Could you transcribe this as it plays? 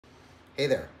Hey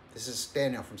there, this is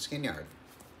Daniel from Skinyard.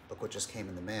 Look what just came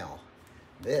in the mail.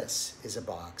 This is a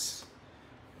box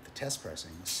with the test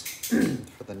pressings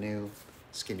for the new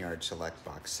Skinyard Select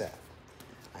box set.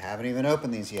 I haven't even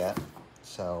opened these yet,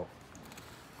 so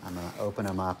I'm gonna open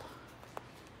them up.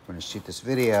 We're gonna shoot this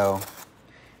video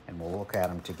and we'll look at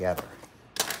them together.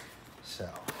 So,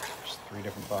 there's 3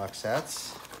 different box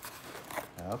sets.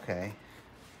 Okay,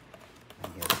 I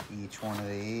get each one of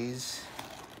these.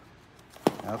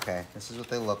 Okay, this is what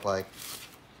they look like.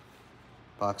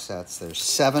 Box sets. There's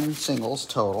 7 singles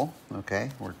total.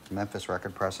 Okay, where Memphis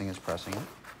Record Pressing is pressing it.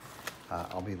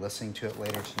 I'll be listening to it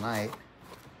later tonight.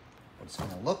 What it's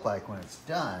going to look like when it's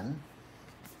done.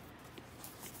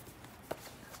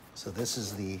 So this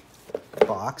is the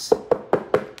box.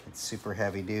 It's super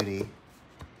heavy duty,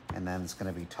 and then it's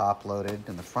going to be top loaded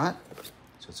in the front.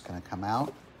 So it's going to come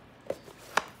out.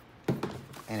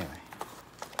 Anyway,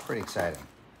 pretty exciting.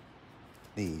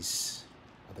 These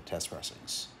are the test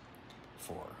pressings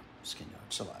for Skinyard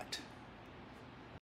Select.